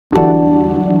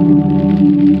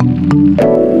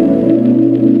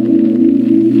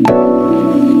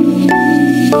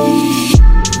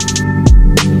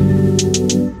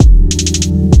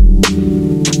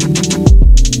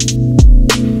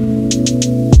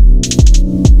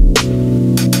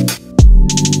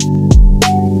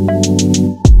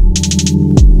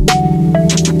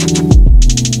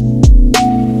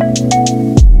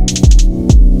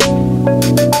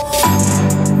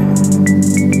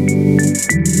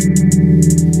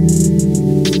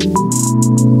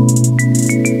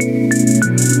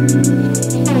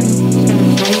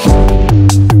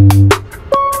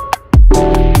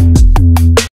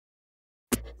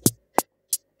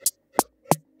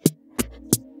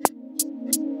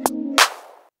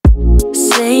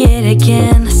Say it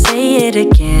again, say it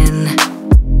again.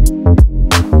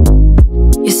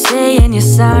 You're saying you're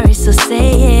sorry, so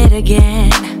say it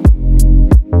again.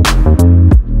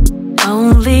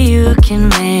 Only you can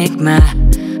make my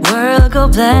world go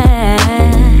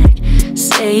black.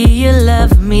 Say you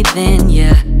love me, then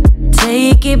you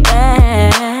take it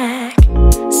back.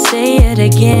 Say it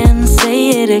again,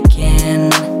 say it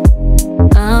again.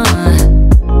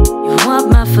 You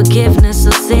want my forgiveness,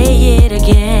 so say it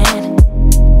again.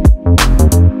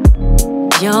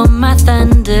 You're my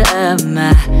thunder of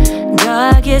my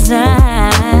darkest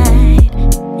night.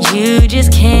 You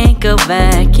just can't go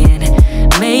back and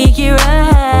make it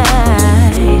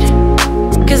right.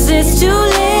 'Cause it's too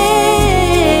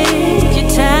late, your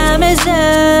time is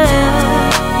up.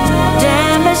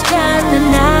 Damage done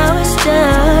and now it's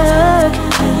stuck.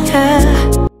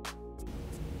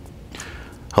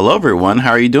 Hello everyone,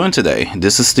 how are you doing today?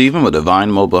 This is Steven with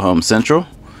Divine Mobile Home Central.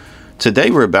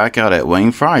 Today we're back out at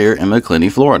Wayne Frier in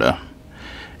Macclenny, Florida.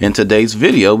 In today's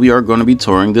video we are going to be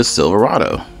touring the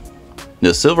Silverado.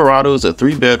 The Silverado is a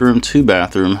 3-bedroom,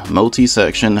 2-bathroom,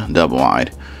 multi-section,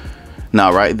 double-wide.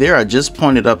 Now right there I just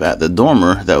pointed up at the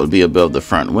dormer that would be above the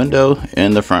front window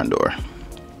and the front door.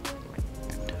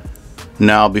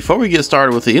 Now before we get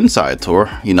started with the inside tour,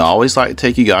 I always like to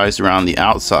take you guys around the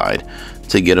outside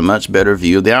to get a much better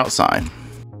view of the outside.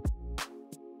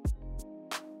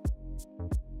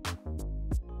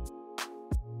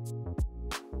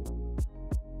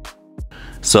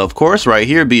 So of course right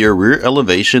here be your rear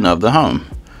elevation of the home.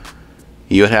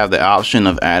 You would have the option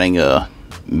of adding a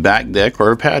back deck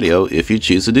or a patio if you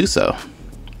choose to do so.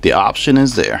 The option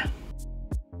is there.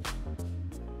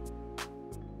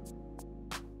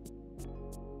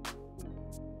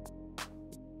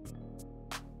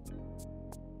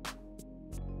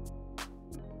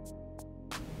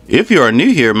 If you are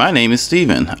new here, my name is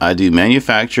Steven. I do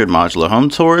manufactured modular home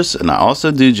tours and I also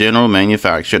do general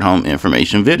manufactured home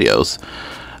information videos.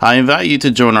 I invite you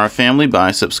to join our family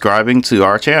by subscribing to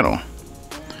our channel.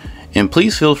 And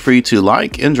please feel free to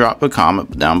like and drop a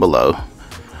comment down below.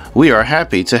 We are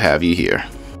happy to have you here.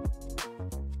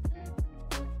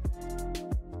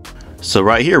 So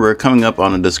right here we're coming up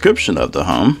on a description of the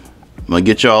home. I'm going to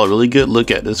get you all a really good look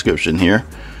at the description here.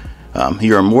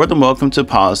 You are more than welcome to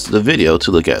pause the video to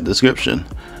look at the description.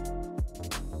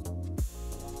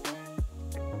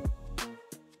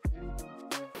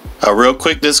 A real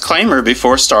quick disclaimer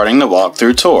before starting the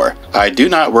walkthrough tour. I do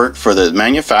not work for the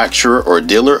manufacturer or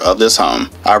dealer of this home.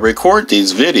 I record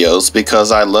these videos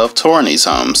because I love touring these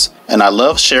homes, and I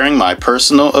love sharing my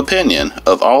personal opinion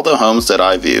of all the homes that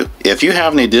I view. If you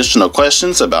have any additional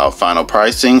questions about final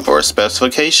pricing or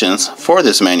specifications for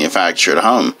this manufactured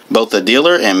home, both the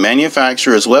dealer and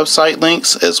manufacturer's website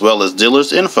links as well as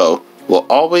dealer's info will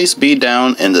always be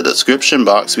down in the description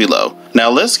box below.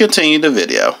 Now let's continue the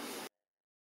video.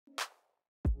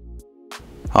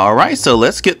 Alright, so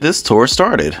let's get this tour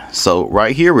started. So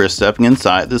right here we're stepping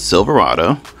inside the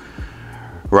Silverado.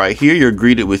 Right here you're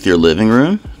greeted with your living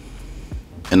room.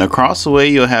 And across the way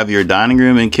you'll have your dining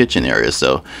room and kitchen area.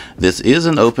 So this is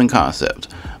an open concept.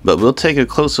 But we'll take a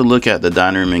closer look at the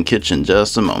dining room and kitchen in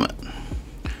just a moment.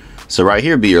 So right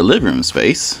here be your living room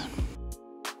space.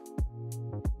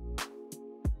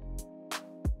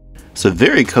 It's a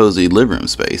very cozy living room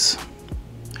space.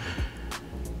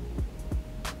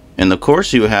 And of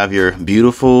course you have your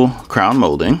beautiful crown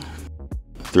molding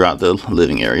throughout the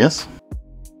living areas.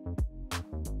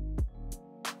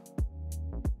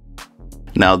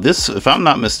 Now this, if I'm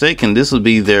not mistaken, this would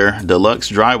be their deluxe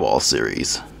drywall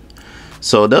series.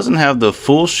 So it doesn't have the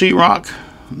full sheetrock.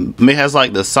 It has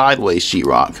like the sideways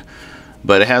sheetrock,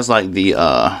 but it has like the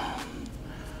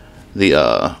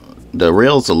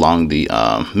rails along the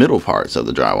middle parts of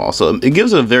the drywall. So it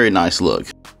gives it a very nice look.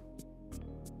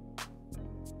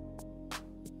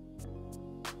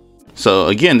 So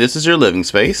again, this is your living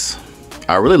space.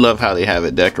 I really love how they have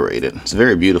it decorated. It's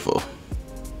very beautiful.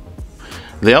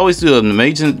 They always do an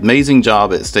amazing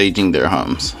job at staging their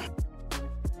homes.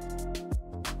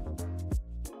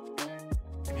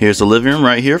 Here's the living room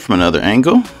right here from another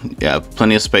angle. You have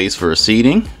plenty of space for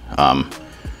seating,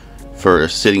 for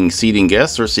seating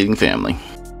guests or seating family.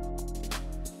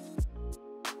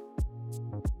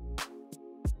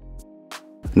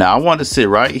 Now I want to sit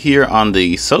right here on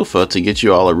the sofa to get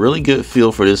you all a really good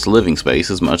feel for this living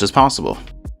space as much as possible.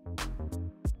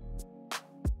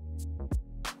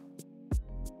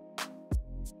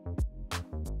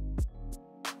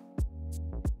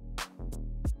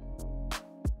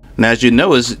 Now as you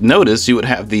notice you would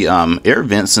have the air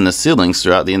vents in the ceilings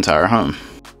throughout the entire home.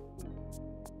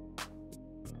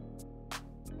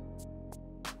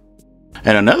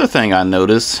 And another thing I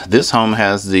noticed, this home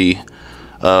has the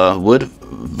wood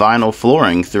vinyl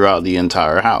flooring throughout the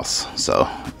entire house. So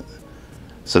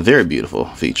it's a very beautiful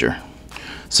feature.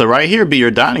 So right here be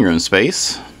your dining room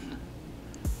space.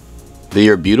 Be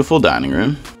your beautiful dining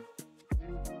room.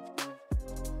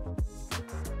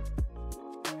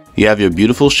 You have your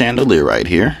beautiful chandelier right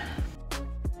here.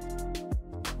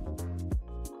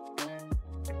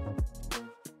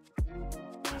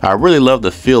 I really love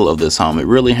the feel of this home. It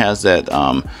really has that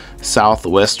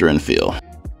southwestern feel.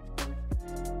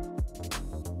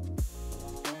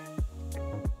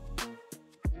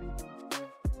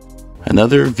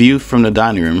 Another view from the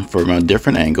dining room from a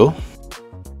different angle.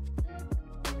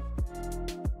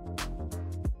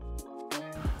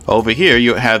 Over here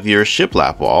you have your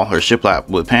shiplap wall, or shiplap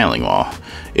wood paneling wall.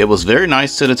 It was very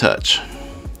nice to the touch.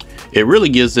 It really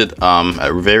gives it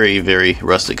a very, very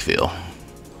rustic feel.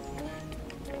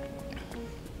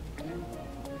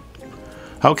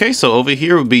 Okay, so over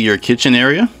here would be your kitchen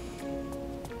area.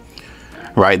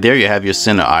 Right there you have your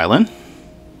center island.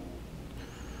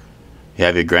 You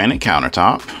have your granite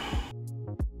countertop.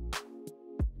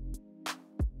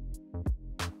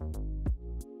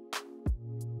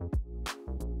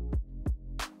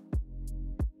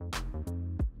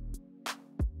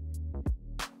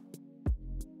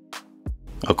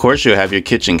 Of course, you'll have your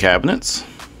kitchen cabinets.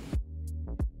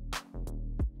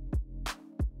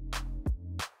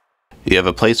 You have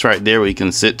a place right there where you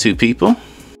can sit 2 people.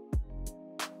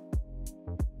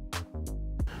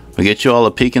 We'll get you all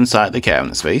a peek inside the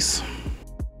cabinet space.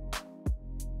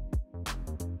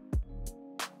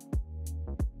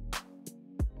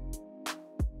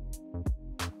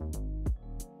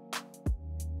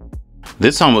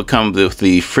 This home will come with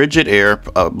the Frigid Air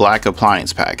black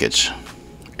appliance package.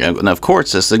 And of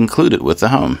course, it's included with the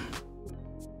home.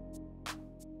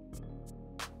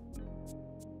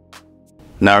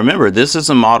 Now remember, this is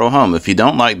a model home. If you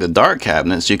don't like the dark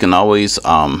cabinets, you can always,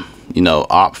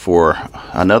 opt for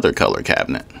another color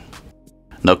cabinet.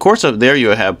 Now, of course, up there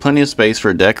you'll have plenty of space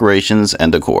for decorations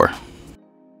and decor.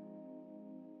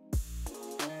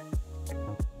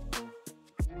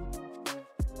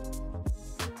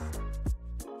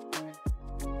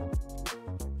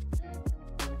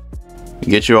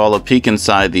 Get you all a peek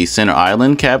inside the center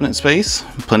island cabinet space.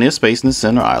 Plenty of space in the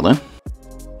center island.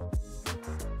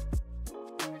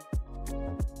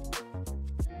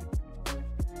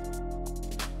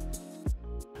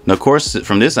 Now, of course,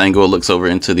 from this angle, it looks over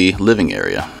into the living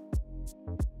area.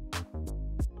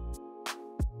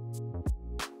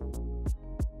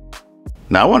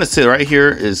 Now, I want to sit right here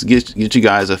is get you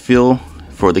guys a feel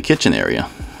for the kitchen area.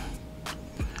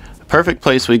 Perfect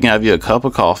place where you can have you a cup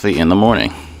of coffee in the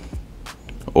morning,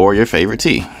 or your favorite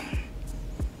tea.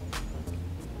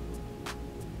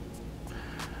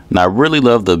 Now, I really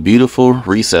love the beautiful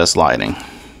recessed lighting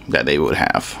that they would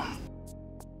have.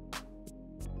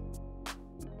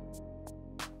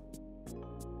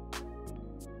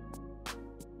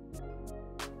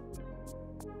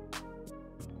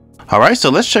 Alright, so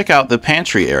let's check out the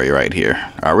pantry area right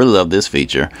here. I really love this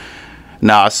feature.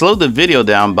 Now, I slowed the video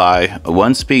down by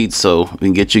 1 speed so we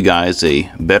can get you guys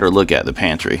a better look at the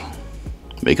pantry,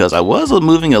 because I was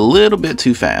moving a little bit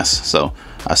too fast, so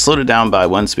I slowed it down by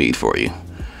 1 speed for you.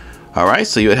 Alright,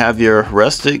 so you would have your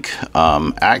rustic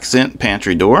accent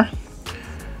pantry door.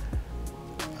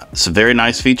 It's a very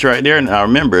nice feature right there. Now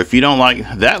remember, if you don't like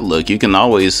that look, you can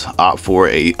always opt for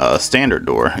a standard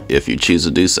door if you choose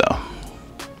to do so.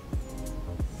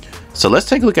 So let's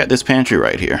take a look at this pantry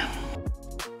right here.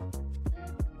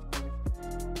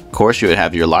 Of course, you would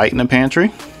have your light in the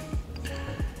pantry.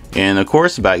 And of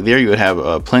course, back there you would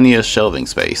have plenty of shelving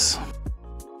space.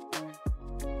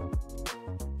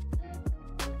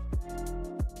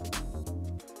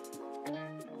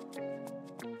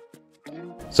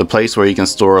 It's a place where you can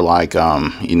store, like,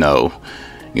 you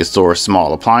can store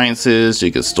small appliances.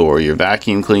 You can store your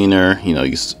vacuum cleaner. You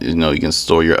can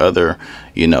store your other,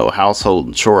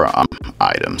 household chore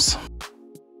items,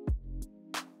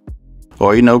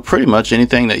 or pretty much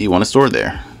anything that you want to store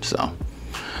there. So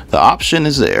the option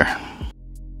is there.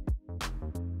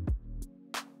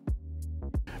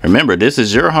 Remember, this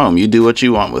is your home. You do what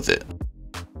you want with it.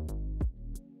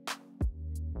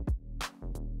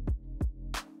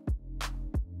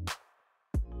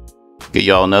 Get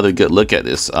y'all another good look at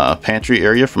this pantry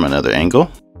area from another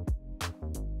angle.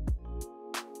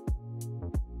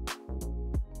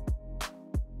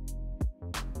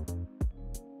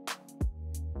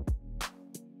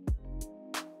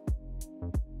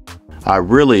 I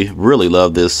really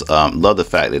love this. Love the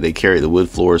fact that they carry the wood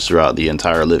floors throughout the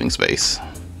entire living space.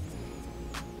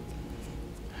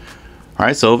 All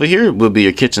right, so over here will be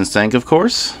your kitchen sink, of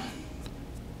course.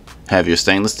 Have your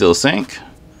stainless steel sink.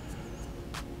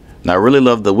 Now I really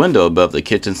love the window above the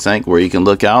kitchen sink where you can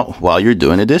look out while you're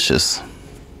doing the dishes.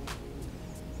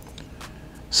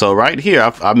 So right here,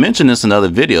 I've mentioned this in other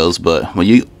videos, but when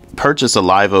you purchase a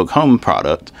Live Oak Home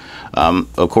product,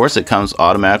 of course it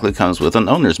automatically comes with an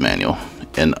owner's manual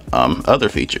and other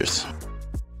features.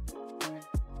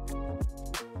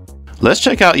 Let's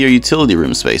check out your utility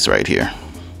room space right here.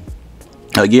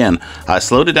 Again, I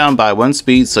slowed it down by 1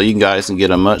 speed so you guys can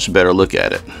get a much better look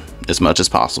at it as much as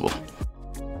possible.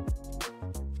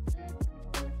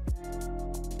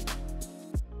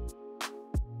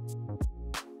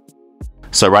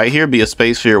 So right here be a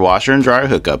space for your washer and dryer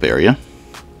hookup area.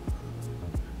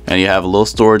 And you have a little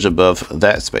storage above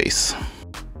that space.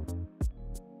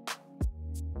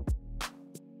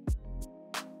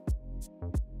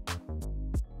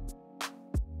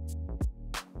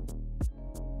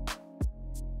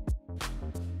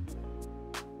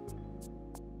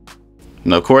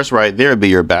 And of course right there would be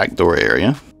your back door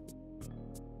area.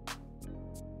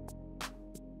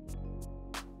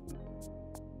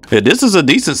 Yeah, this is a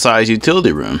decent sized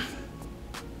utility room.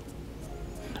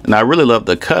 And I really love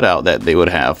the cutout that they would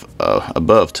have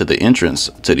above to the entrance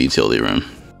to the utility room.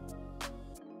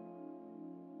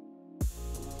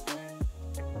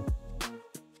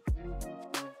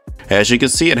 As you can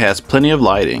see, it has plenty of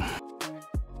lighting.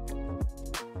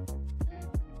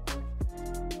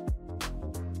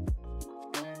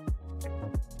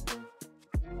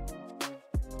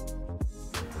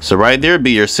 So right there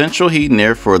be your central heat and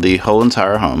air for the whole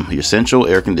entire home, your central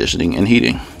air conditioning and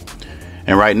heating.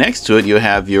 And right next to it you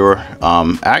have your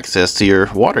access to your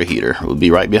water heater. It will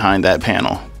be right behind that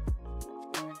panel.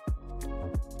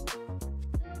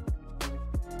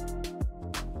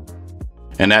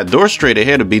 And that door straight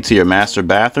ahead will be to your master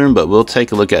bathroom, but we'll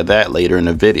take a look at that later in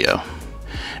the video.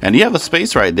 And you have a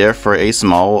space right there for a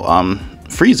small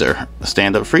freezer, a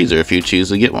stand-up freezer if you choose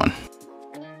to get one.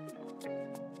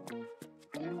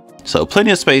 So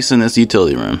plenty of space in this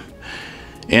utility room.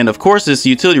 And of course this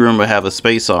utility room will have a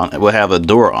space on it, will have a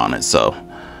door on it. So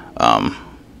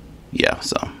yeah,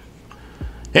 so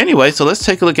anyway, so let's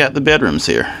take a look at the bedrooms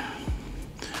here.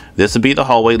 This will be the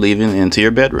hallway leading into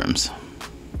your bedrooms.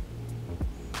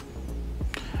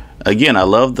 Again, I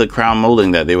love the crown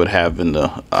molding that they would have in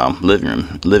the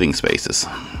living spaces.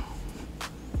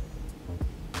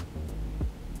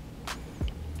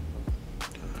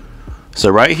 So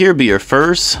right here be your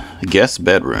first guest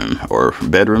bedroom, or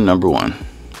bedroom number 1.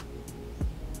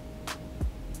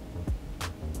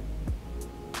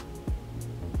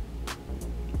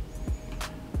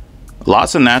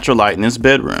 Lots of natural light in this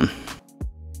bedroom.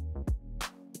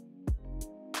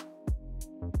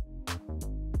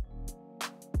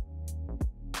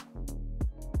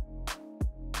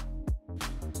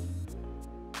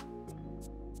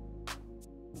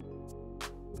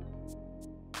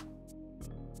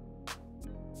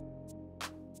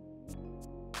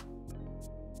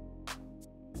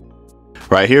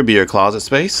 Right here be your closet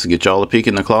space. Get y'all a peek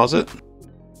in the closet.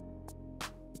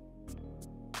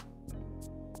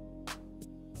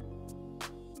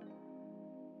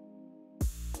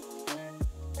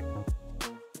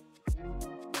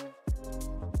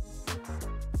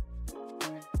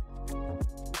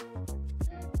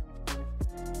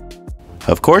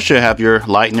 Of course you have your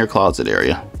light in your closet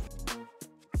area.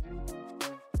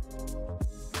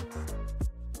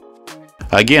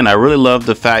 Again, I really love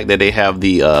the fact that they have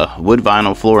the wood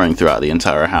vinyl flooring throughout the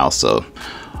entire house. So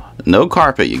no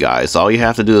carpet, you guys. All you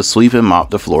have to do is sweep and mop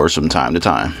the floors from time to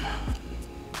time.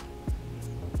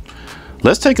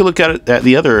 Let's take a look at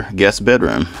the other guest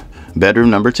bedroom, bedroom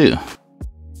number 2.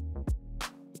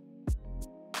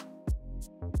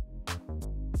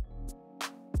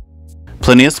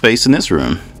 Plenty of space in this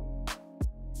room.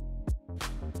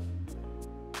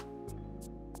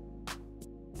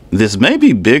 This may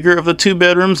be bigger of the 2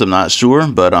 bedrooms, I'm not sure,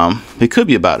 but it could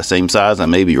be about the same size. I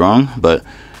may be wrong, but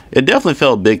it definitely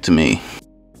felt big to me.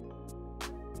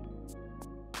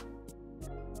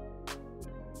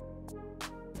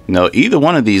 Now, either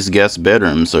one of these guest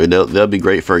bedrooms, or they'll be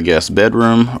great for a guest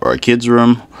bedroom or a kid's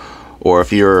room, or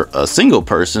if you're a single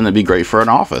person, it'd be great for an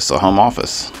office, a home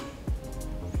office,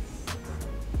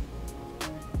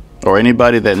 or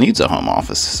anybody that needs a home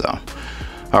office. So,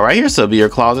 all right, here, so it'll be your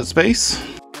closet space.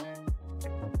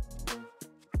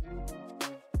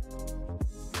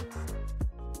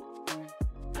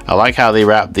 I like how they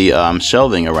wrap the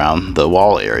shelving around the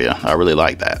wall area. I really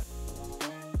like that.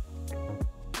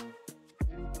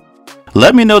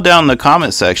 Let me know down in the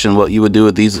comment section what you would do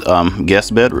with these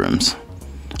guest bedrooms.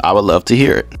 I would love to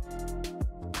hear it.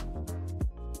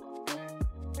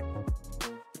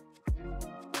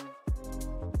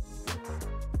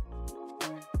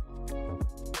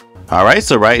 Alright,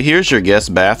 so right here's your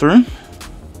guest bathroom.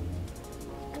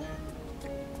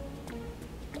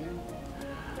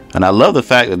 And I love the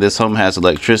fact that this home has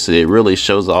electricity. It really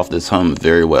shows off this home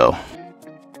very well.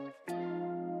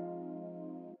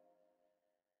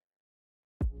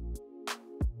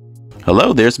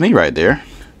 Hello, there's me right there.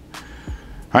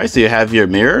 Alright, so you have your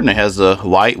mirror and it has a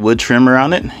white wood trim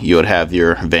around it. You would have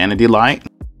your vanity light.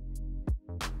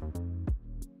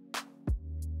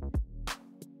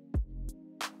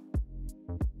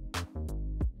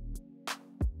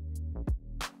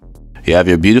 You have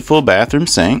your beautiful bathroom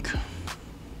sink.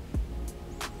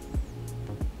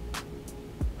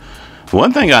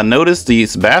 One thing I noticed,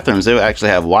 these bathrooms, they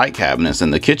actually have white cabinets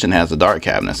and the kitchen has the dark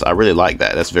cabinets. I really like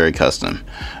that. That's very custom.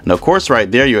 And of course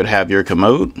right there you would have your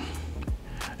commode.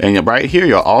 And right here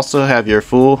you'll also have your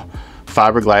full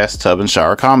fiberglass tub and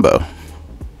shower combo.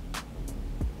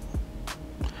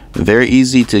 Very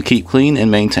easy to keep clean and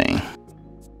maintain.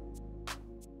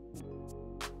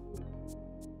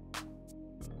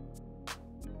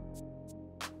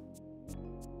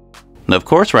 And of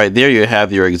course right there you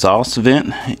have your exhaust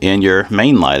vent and your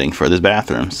main lighting for this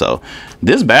bathroom. So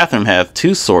this bathroom have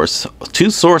two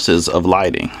sources of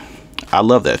lighting. I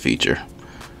love that feature.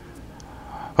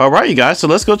 Alright you guys, so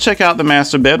let's go check out the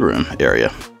master bedroom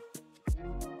area.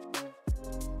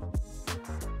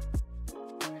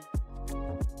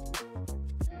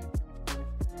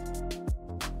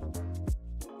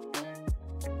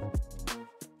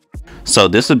 So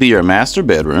this would be your master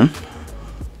bedroom.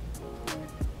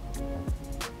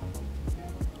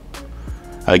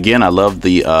 Again, I love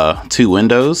the two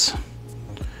windows.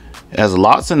 It has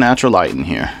lots of natural light in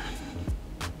here.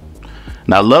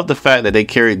 And I love the fact that they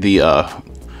carried the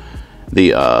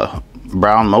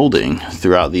brown molding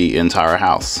throughout the entire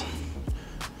house.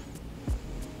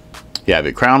 You have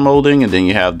your crown molding, and then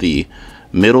you have the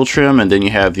middle trim, and then you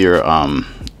have your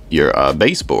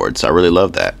baseboards. I really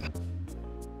love that.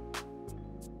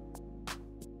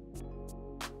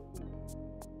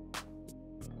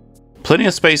 Plenty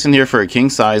of space in here for a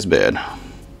king-size bed.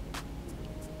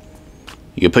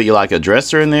 You could put you like a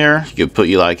dresser in there. You could put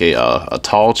you like a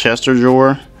tall Chester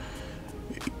drawer.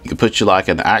 You could put you like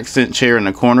an accent chair in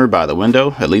the corner by the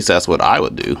window. At least that's what I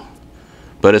would do.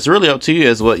 But it's really up to you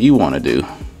as what you want to do.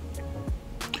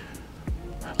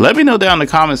 Let me know down in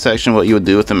the comment section what you would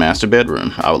do with the master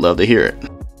bedroom. I would love to hear it.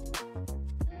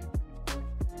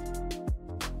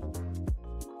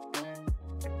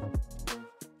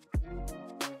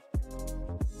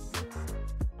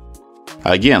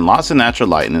 Again, lots of natural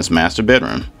light in this master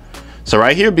bedroom. So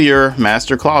right here be your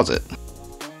master closet.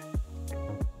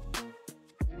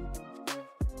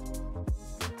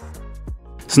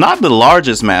 It's not the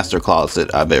largest master closet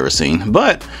I've ever seen,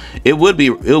 but it would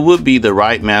be the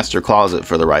right master closet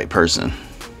for the right person.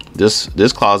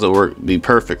 This closet would be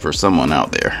perfect for someone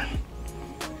out there.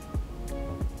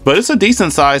 But it's a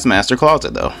decent sized master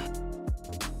closet though.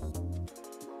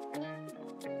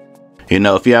 You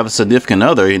know, if you have a significant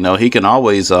other, you know, he can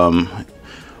always,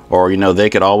 or, you know, they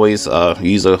could always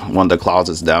use one of the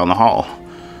closets down the hall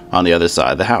on the other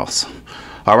side of the house.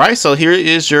 All right, so here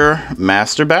is your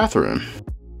master bathroom.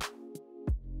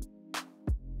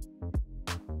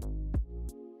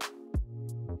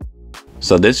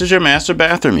 So this is your master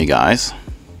bathroom, you guys.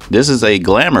 This is a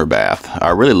glamour bath.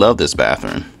 I really love this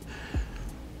bathroom.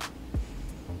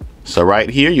 So right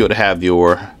here, you would have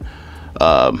your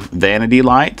vanity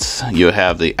lights. You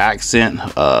have the accent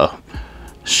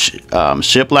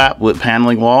shiplap with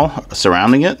paneling wall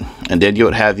surrounding it, and then you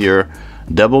would have your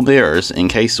double mirrors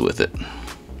encased with it.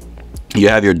 You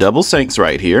have your double sinks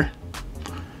right here.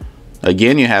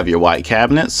 Again, you have your white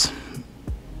cabinets.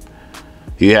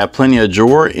 You have plenty of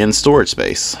drawer and storage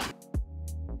space.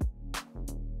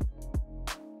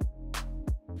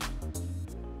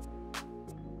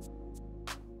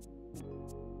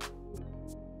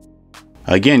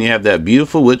 Again, you have that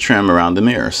beautiful wood trim around the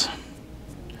mirrors.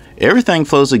 Everything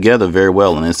flows together very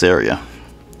well in this area.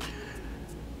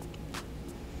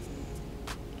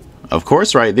 Of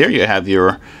course, right there you have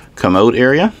your commode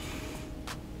area.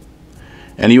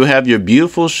 And you have your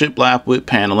beautiful shiplap wood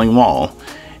paneling wall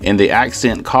and the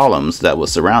accent columns that will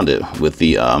surround it with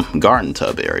the garden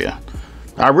tub area.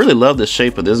 I really love the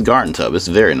shape of this garden tub. It's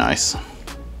very nice.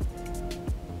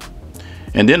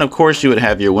 And then of course you would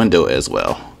have your window as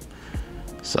well.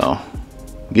 So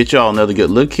get y'all another good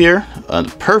look here. A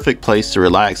perfect place to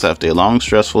relax after a long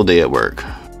stressful day at work.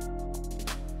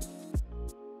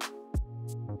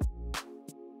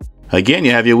 Again,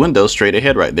 you have your window straight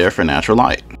ahead right there for natural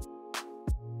light.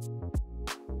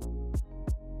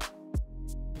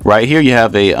 Right here you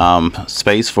have a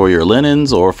space for your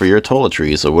linens or for your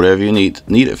toiletries or whatever you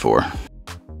need it for.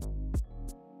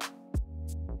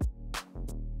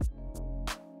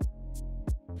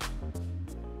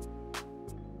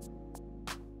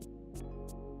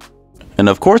 And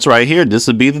of course right here, this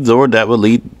would be the door that would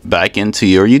lead back into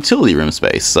your utility room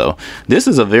space. So this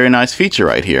is a very nice feature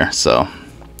right here. So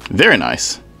very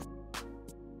nice.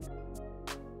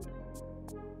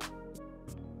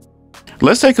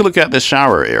 Let's take a look at the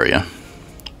shower area.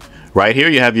 Right here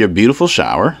you have your beautiful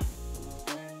shower.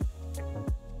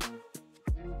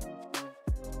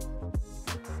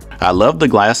 I love the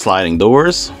glass sliding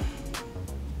doors.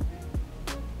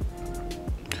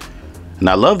 And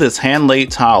I love this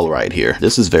hand-laid tile right here.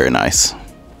 This is very nice.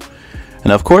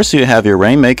 And of course you have your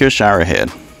Rainmaker shower head.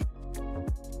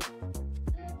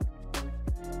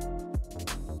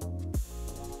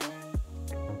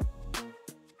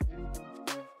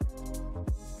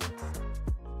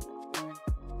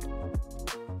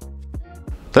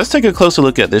 Let's take a closer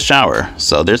look at this shower.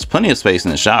 So there's plenty of space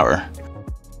in the shower.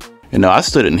 You know, I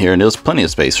stood in here and there was plenty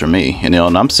of space for me. You know,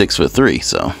 and I'm 6'3",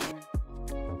 so.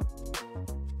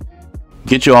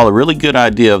 Get you all a really good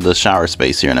idea of the shower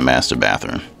space here in the master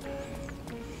bathroom.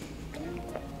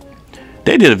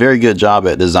 They did a very good job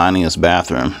at designing this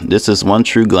bathroom. This is one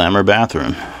true glamour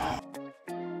bathroom.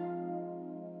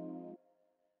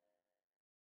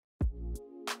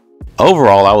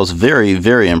 Overall, I was very,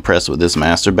 very impressed with this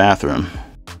master bathroom.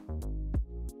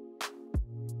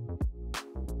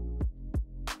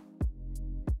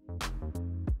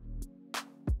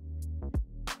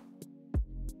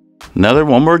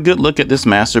 One more good look at this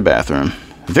master bathroom.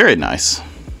 Very nice.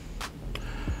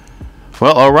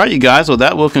 Well, alright you guys, well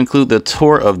that will conclude the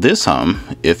tour of this home.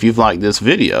 If you've liked this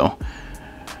video,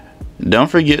 don't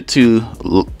forget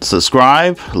to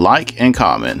subscribe, like, and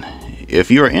comment. If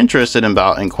you are interested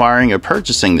about inquiring or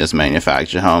purchasing this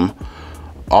manufactured home,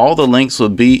 all the links will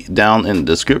be down in the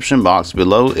description box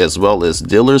below, as well as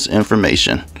dealer's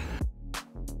information.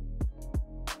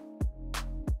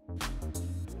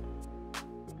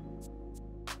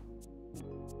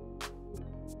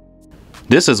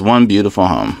 This is one beautiful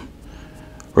home.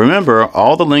 Remember,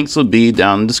 all the links will be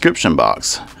down in the description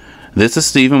box. This is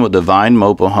Steven with Divine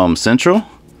Mobile Home Central,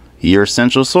 your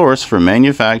central source for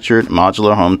manufactured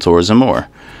modular home tours and more.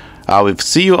 I will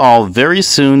see you all very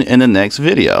soon in the next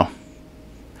video.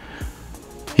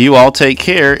 You all take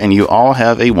care and you all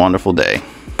have a wonderful day.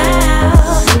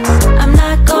 I'm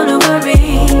not gonna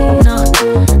worry, no,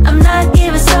 I'm not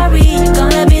even sorry. You're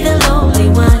gonna be the lonely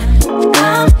one.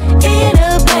 I'm in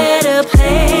a better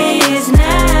place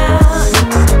now.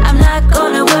 I'm not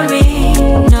gonna worry,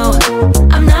 no,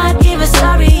 I'm not even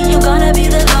sorry. You're gonna be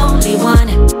the lonely one.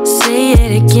 Say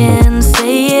it again,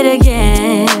 say it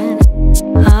again.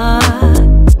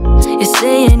 You're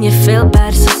saying you feel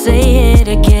bad, so say it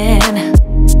again.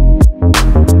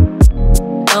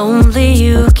 Only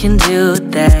you can do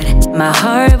that. My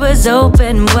heart was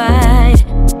open wide.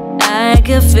 I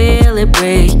could feel it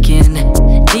breaking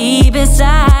deep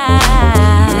inside.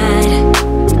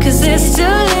 'Cause it's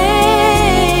too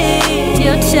late.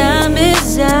 Your time